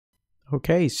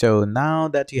Okay, so now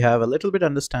that you have a little bit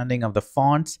understanding of the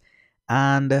fonts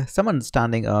and some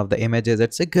understanding of the images,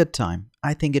 it's a good time.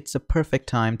 I think it's a perfect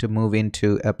time to move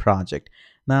into a project.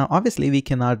 Now, obviously, we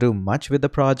cannot do much with the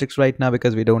projects right now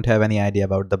because we don't have any idea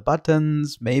about the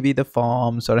buttons, maybe the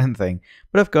forms or anything.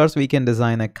 But of course, we can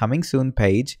design a coming soon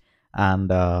page and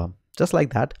just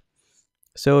like that.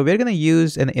 So we're going to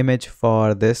use an image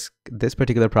for this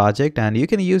particular project, and you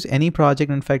can use any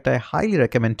project. In fact, I highly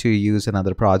recommend to use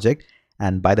another project.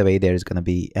 And by the way, there's going to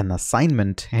be an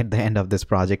assignment at the end of this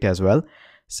project as well.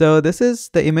 So this is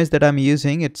the image that I'm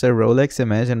using. It's a Rolex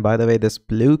image. And by the way, this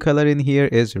blue color in here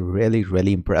is really,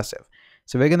 really impressive.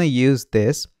 So we're going to use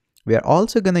this. We are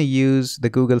also going to use the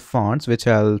Google fonts, which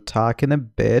I'll talk in a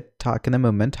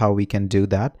moment, how we can do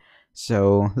that.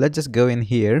 So let's just go in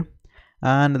here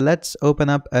and let's open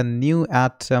up a new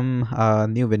atom,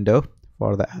 new window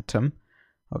for the atom.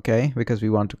 Okay, because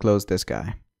we want to close this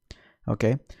guy.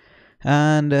 Okay.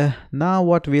 And now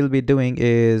what we'll be doing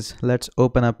is let's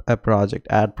open up a project,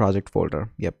 add project folder.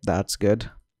 Yep, that's good.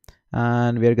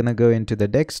 And we're going to go into the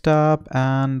desktop,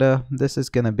 and this is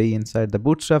going to be inside the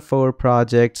Bootstrap 4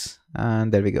 projects.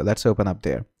 And there we go. Let's open up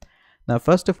there. Now,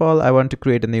 first of all, I want to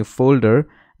create a new folder,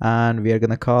 and we are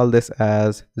going to call this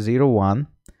as 01,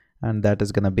 and that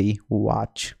is going to be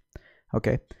watch.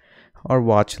 Okay, or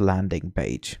watch landing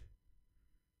page.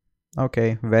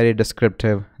 Okay, very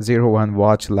descriptive. 01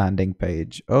 watch landing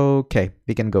page. Okay,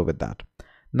 we can go with that.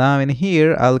 Now in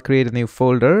here, I'll create a new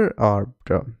folder or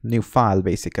new file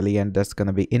basically, and that's going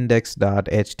to be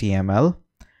index.html.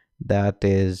 That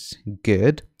is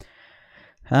good.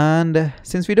 And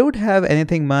since we don't have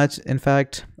anything much, in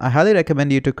fact, I highly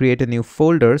recommend you to create a new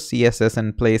folder, CSS,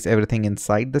 and place everything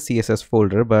inside the CSS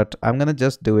folder. But I'm going to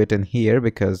just do it in here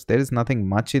because there is nothing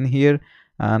much in here.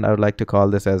 And I would like to call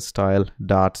this as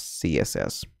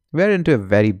style.css. We're into a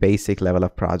very basic level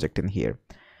of project in here.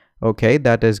 Okay,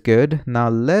 that is good. Now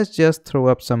let's just throw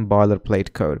up some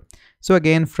boilerplate code. So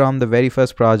again, from the very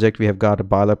first project, we have got a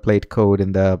boilerplate code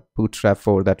in the Bootstrap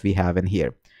 4 that we have in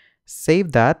here.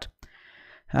 Save that.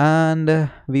 And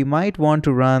we might want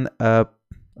to run a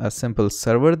simple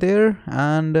server there.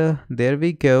 And there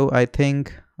we go. I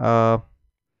think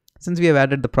since we have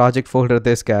added the project folder,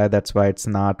 this guy, that's why it's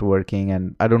not working,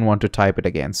 and I don't want to type it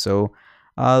again. So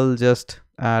I'll just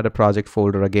add a project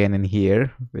folder again in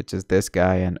here, which is this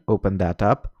guy, and open that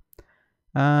up.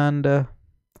 And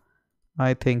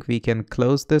I think we can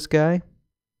close this guy.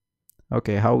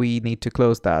 Okay, how we need to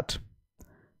close that?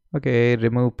 Okay,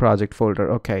 remove project folder.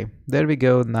 Okay, there we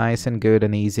go. Nice and good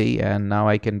and easy. And now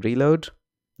I can reload.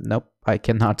 Nope, I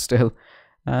cannot still.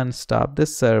 And stop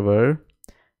this server.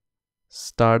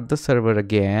 Start the server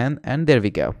again, and there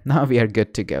we go. Now we are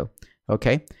good to go.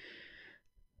 Okay,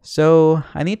 so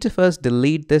I need to first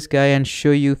delete this guy and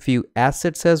show you a few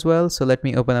assets as well. So let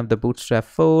me open up the Bootstrap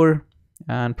 4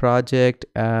 and project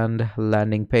and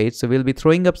landing page. So we'll be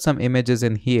throwing up some images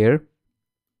in here,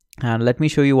 and let me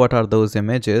show you what are those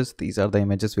images. These are the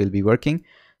images we'll be working.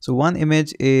 So one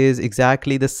image is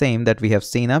exactly the same that we have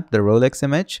seen up, the Rolex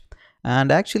image.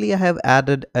 And actually I have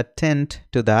added a tint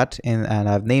to that and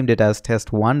I've named it as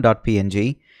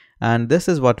test1.png. And this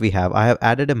is what we have. I have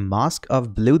added a mask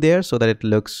of blue there so that it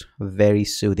looks very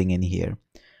soothing in here.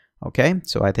 Okay,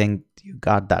 so I think you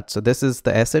got that. So this is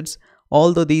the assets.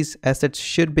 Although these assets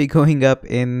should be going up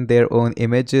in their own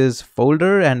images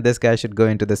folder, and this guy should go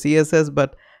into the CSS,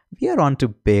 but we are on to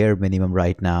bare minimum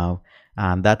right now.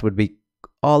 And that would be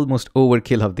almost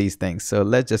overkill of these things. So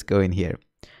let's just go in here.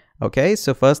 Okay,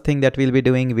 so first thing that we'll be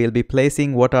doing, we'll be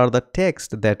placing what are the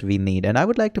text that we need. And I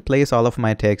would like to place all of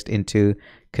my text into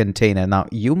container. Now,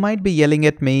 you might be yelling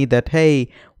at me that,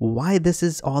 hey, why this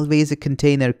is always a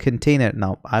container?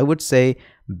 Now, I would say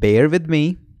bear with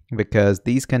me because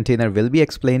these container will be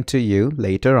explained to you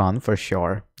later on for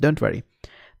sure. Don't worry.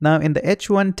 Now, in the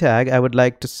H1 tag, I would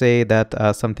like to say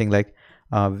that something like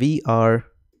we are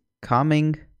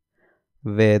coming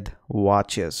with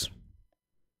watches.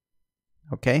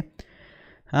 Okay,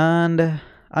 and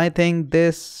I think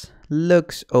this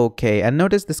looks okay. And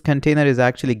notice this container is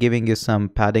actually giving you some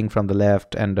padding from the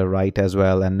left and the right as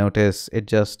well. And notice it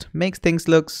just makes things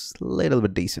look a little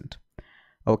bit decent.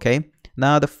 Okay,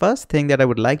 now the first thing that I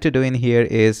would like to do in here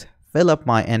is fill up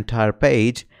my entire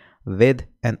page with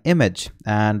an image.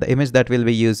 And the image that we'll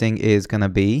be using is gonna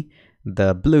be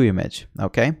the blue image.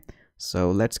 Okay, so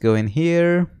let's go in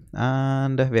here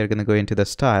and we're gonna go into the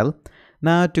style.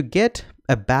 Now to get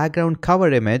a background cover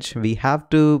image, we have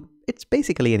to, it's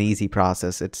basically an easy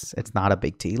process. It's not a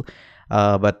big deal.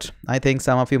 But I think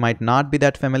some of you might not be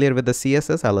that familiar with the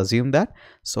CSS. I'll assume that.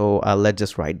 So let's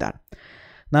just write that.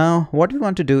 Now, what we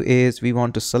want to do is we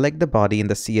want to select the body in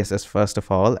the CSS first of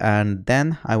all, and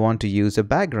then I want to use a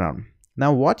background.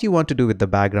 Now, what you want to do with the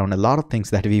background, a lot of things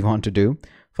that we want to do.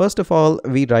 First of all,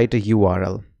 we write a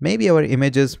URL. Maybe our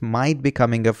images might be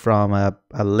coming up from a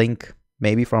link,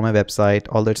 maybe from a website,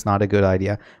 although it's not a good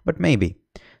idea, but maybe.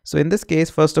 So in this case,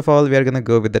 first of all, we are going to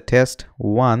go with the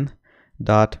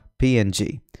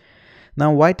test1.png.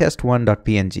 Now, why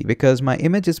test1.png? Because my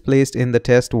image is placed in the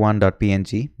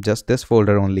test1.png, just this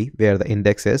folder only where the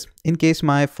index is. In case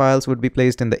my files would be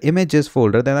placed in the images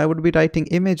folder, then I would be writing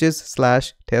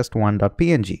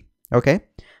images/test1.png. Okay,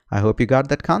 I hope you got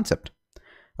that concept.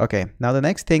 Okay, now the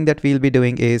next thing that we'll be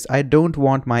doing is I don't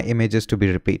want my images to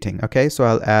be repeating. Okay, so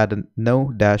I'll add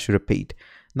no-repeat.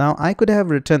 Now, I could have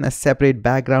written a separate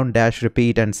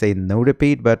background-repeat and say no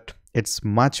repeat, but it's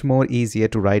much more easier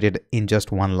to write it in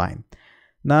just one line.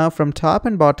 Now, from top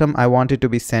and bottom, I want it to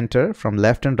be center. From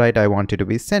left and right, I want it to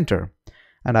be center.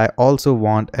 And I also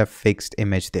want a fixed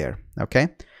image there. Okay,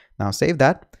 now save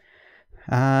that.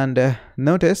 And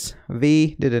notice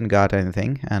we didn't got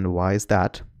anything. And why is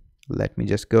that? Let me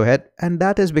just go ahead. And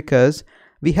that is because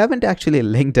we haven't actually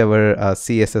linked our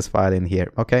CSS file in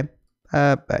here. Okay,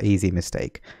 easy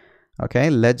mistake. Okay,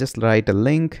 let's just write a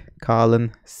link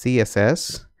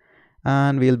 :CSS.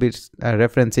 And we'll be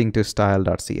referencing to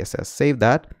style.css. Save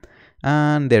that,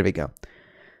 and there we go.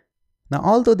 Now,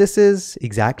 although this is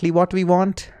exactly what we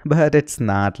want, but it's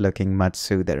not looking much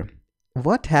smoother.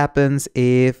 What happens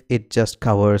if it just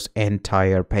covers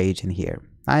entire page in here?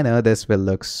 I know this will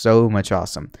look so much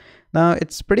awesome. Now,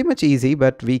 it's pretty much easy,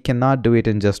 but we cannot do it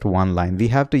in just one line. We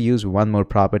have to use one more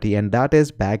property, and that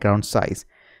is background size.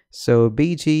 So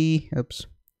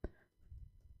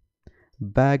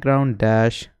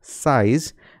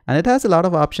background-size, and it has a lot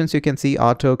of options. You can see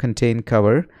auto contain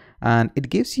cover, and it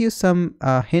gives you some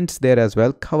hints there as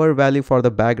well. Cover value for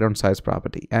the background size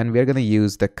property, and we're going to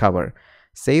use the cover.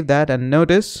 Save that, and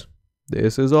notice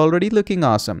this is already looking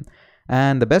awesome.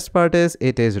 And the best part is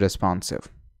it is responsive.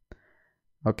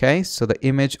 Okay, so the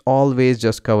image always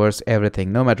just covers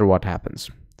everything no matter what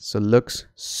happens. So looks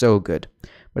so good.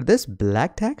 But this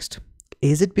black text,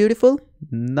 is it beautiful?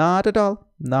 Not at all.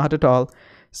 Not at all.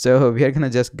 So we are going to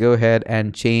just go ahead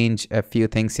and change a few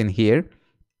things in here.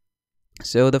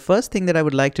 So the first thing that I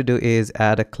would like to do is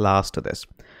add a class to this.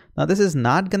 Now, this is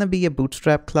not going to be a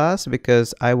Bootstrap class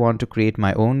because I want to create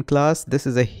my own class. This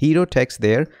is a hero text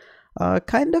there,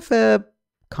 kind of a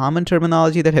common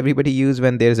terminology that everybody uses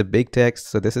when there's a big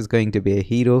text. So this is going to be a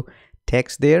hero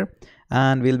text there.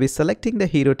 And we'll be selecting the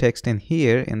hero text in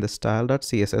here in the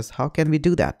style.css. How can we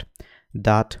do that?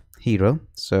 .hero.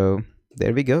 So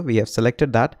there we go. We have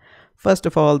selected that. First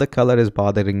of all, the color is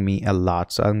bothering me a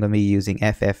lot. So I'm going to be using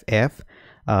FFF,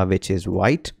 which is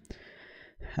white.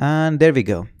 And there we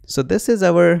go. So this is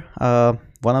our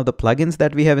one of the plugins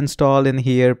that we have installed in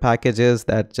here, packages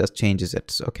that just changes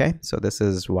it. Okay. So this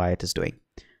is why it is doing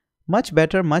much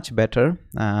better,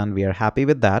 and we are happy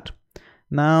with that.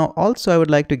 Now, also I would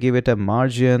like to give it a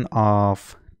margin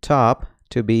of top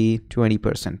to be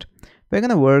 20%. We're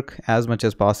going to work as much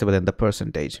as possible in the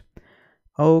percentage.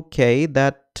 Okay,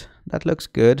 that looks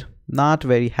good. Not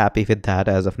very happy with that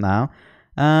as of now.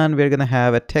 And we're going to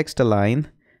have a text align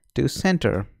to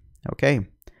center. Okay,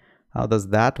 how does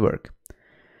that work?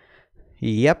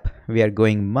 Yep, we are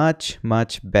going much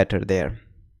better there.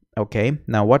 Okay,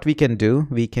 now what we can do,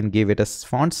 we can give it a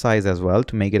font size as well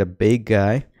to make it a big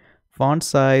guy. Font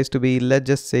size to be, let's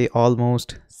just say,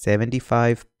 almost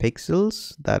 75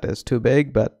 pixels. That is too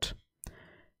big, but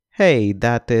hey,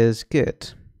 that is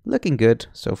good. Looking good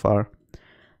so far.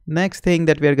 Next thing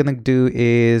that we're gonna do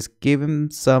is give him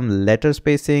some letter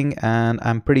spacing, and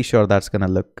I'm pretty sure that's gonna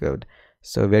look good.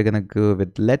 So we're gonna go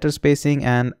with letter spacing,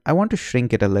 and I want to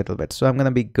shrink it a little bit. So I'm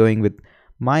gonna be going with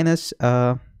minus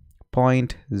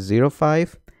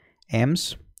 0.05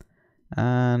 ems,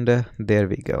 and there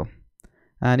we go.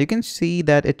 And you can see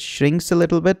that it shrinks a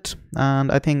little bit,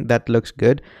 and I think that looks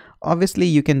good. Obviously,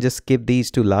 you can just skip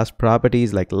these two last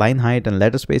properties like line height and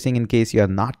letter spacing in case you are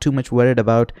not too much worried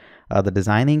about the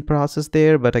designing process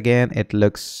there. But again, it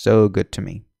looks so good to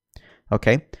me.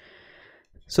 Okay.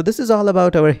 So this is all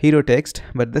about our hero text,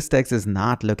 but this text is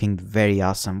not looking very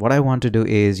awesome. What I want to do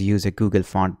is use a Google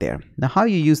font there. Now, how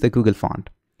you use the Google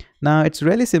font? Now, it's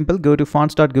really simple. Go to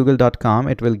fonts.google.com.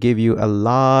 It will give you a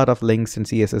lot of links and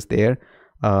CSS there.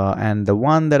 And the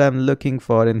one that I'm looking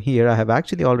for in here, I have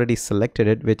actually already selected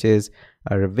it, which is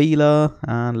a Revila.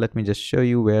 And let me just show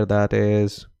you where that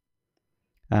is.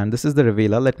 And this is the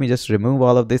Revila. Let me just remove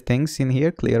all of these things in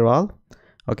here, clear all.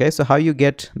 Okay, so how you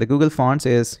get the Google fonts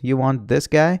is you want this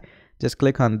guy, just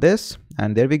click on this,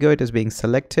 and there we go. It is being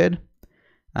selected.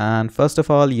 And first of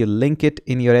all, you link it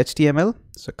in your HTML.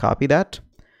 So copy that,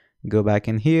 go back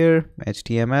in here,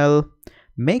 HTML.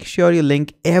 Make sure you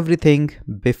link everything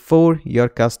before your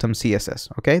custom CSS.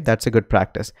 Okay, that's a good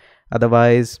practice.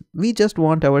 Otherwise, we just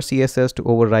want our CSS to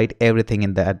overwrite everything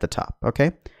in at the top.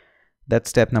 Okay, that's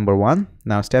step number 1.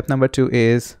 Now, step number 2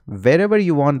 is wherever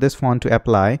you want this font to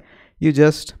apply, you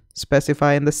just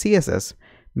specify in the CSS.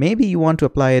 Maybe you want to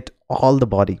apply it all the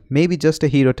body, maybe just a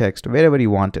hero text, wherever you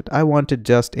want it. I want it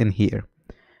just in here.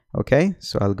 Okay,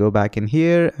 so I'll go back in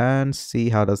here and see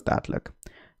how does that look.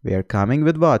 We are coming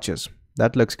with watches.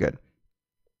 That looks good.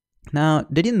 Now,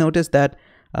 did you notice that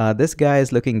this guy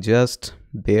is looking just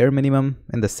bare minimum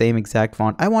in the same exact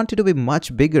font? I want it to be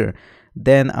much bigger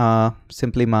than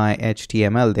simply my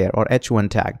HTML there, or H1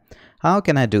 tag. How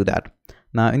can I do that?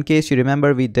 Now, in case you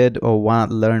remember, we did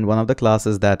learn one of the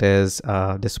classes that is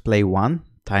display one.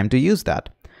 Time to use that.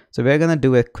 So we're gonna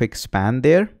do a quick span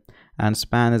there, and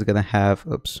span is gonna have,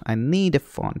 oops, I need a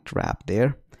font wrap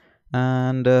there,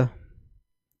 and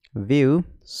view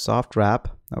soft wrap.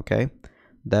 Okay,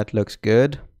 that looks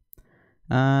good,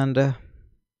 and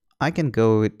I can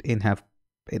go in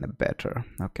a better.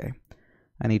 Okay,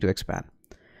 I need to expand.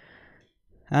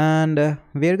 And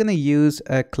we're gonna use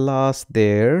a class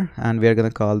there, and we're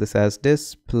gonna call this as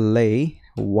display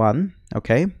one.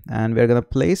 Okay, and we're gonna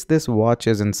place this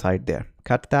watches inside there.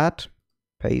 Cut that,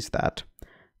 paste that.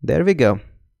 There we go.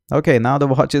 Okay, now the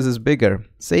watches is bigger.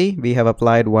 See, we have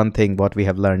applied one thing what we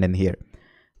have learned in here.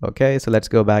 Okay, so let's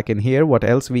go back in here. What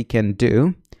else we can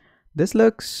do? This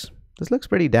looks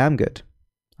pretty damn good.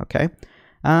 Okay.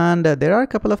 And there are a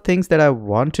couple of things that I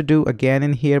want to do again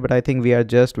in here, but I think we are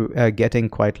just getting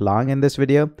quite long in this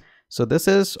video. So this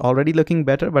is already looking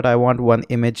better, but I want one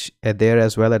image there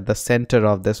as well at the center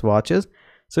of this watches.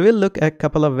 So we'll look at a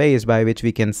couple of ways by which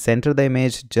we can center the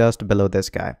image just below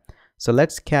this guy. So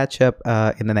let's catch up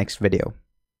in the next video.